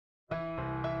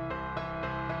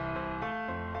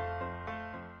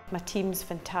My team's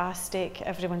fantastic,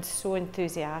 everyone's so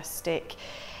enthusiastic.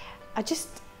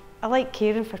 I like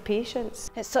caring for patients.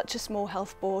 It's such a small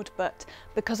health board, but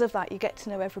because of that you get to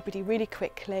know everybody really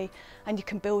quickly and you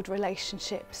can build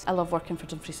relationships. I love working for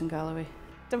Dumfries and Galloway.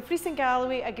 Dumfries and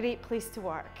Galloway, a great place to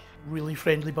work. Really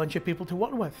friendly bunch of people to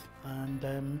work with,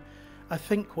 and I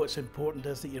think what's important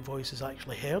is that your voice is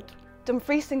actually heard.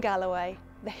 Dumfries and Galloway,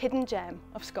 the hidden gem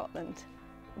of Scotland.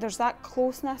 There's that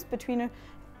closeness between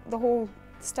the whole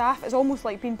staff. It's almost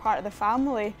like being part of the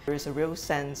family. There is a real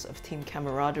sense of team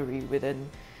camaraderie within,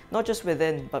 not just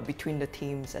within, but between the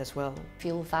teams as well. I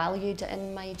feel valued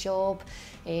in my job.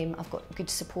 I've got good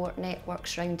support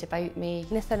networks round about me.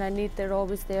 Anything I need, they're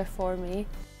always there for me.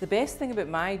 The best thing about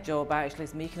my job actually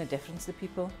is making a difference to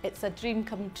people. It's a dream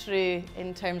come true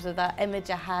in terms of that image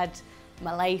I had,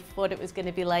 my life, what it was going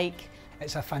to be like.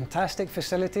 It's a fantastic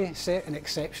facility set in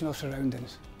exceptional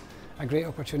surroundings. A great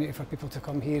opportunity for people to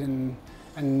come here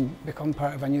and become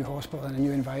part of a new hospital and a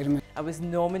new environment. I was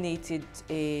nominated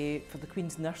for the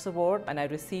Queen's Nurse Award and I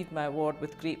received my award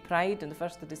with great pride on the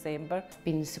 1st of December. I've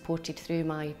been supported through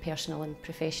my personal and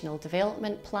professional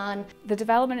development plan. The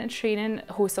development and training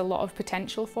hosts a lot of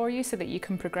potential for you so that you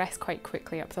can progress quite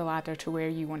quickly up the ladder to where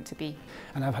you want to be.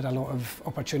 And I've had a lot of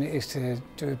opportunities to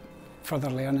do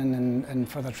further learning and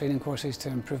further training courses to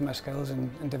improve my skills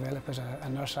and develop as a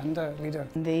nurse and a leader.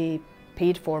 They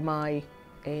paid for my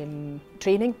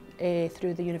training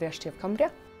through the University of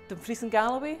Cumbria. Dumfries and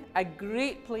Galloway, a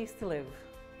great place to live.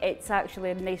 It's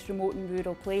actually a nice remote and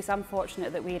rural place. I'm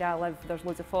fortunate that where I live there's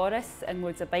loads of forests and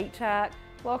loads of bike track.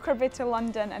 Lockerbie to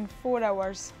London in 4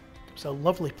 hours. It's a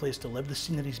lovely place to live, the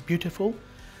scenery's beautiful.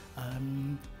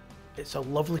 It's a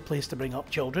lovely place to bring up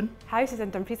children. Houses in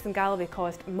Dumfries and Galloway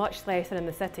cost much less than in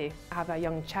the city. I have a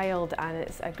young child and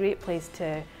it's a great place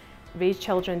to raise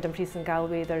children in Dumfries and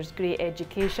Galloway. There's great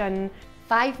education.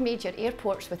 5 major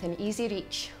airports within easy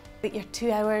reach. You're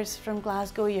 2 hours from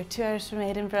Glasgow, you're 2 hours from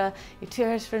Edinburgh, you're 2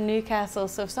 hours from Newcastle,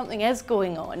 so if something is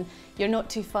going on, you're not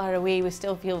too far away. We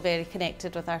still feel very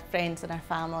connected with our friends and our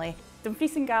family.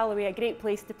 Dumfries and Galloway, a great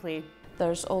place to play.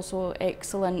 There's also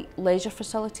excellent leisure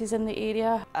facilities in the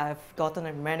area. I've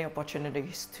gotten many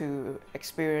opportunities to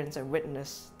experience and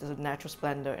witness the natural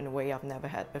splendour in a way I've never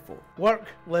had before. Work,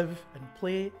 live and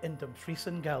play in Dumfries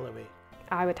and Galloway.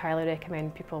 I would highly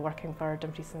recommend people working for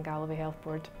Dumfries and Galloway Health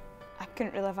Board. I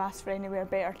couldn't really have asked for anywhere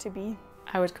better to be.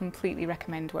 I would completely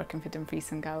recommend working for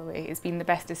Dumfries and Galloway. It's been the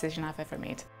best decision I've ever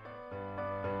made.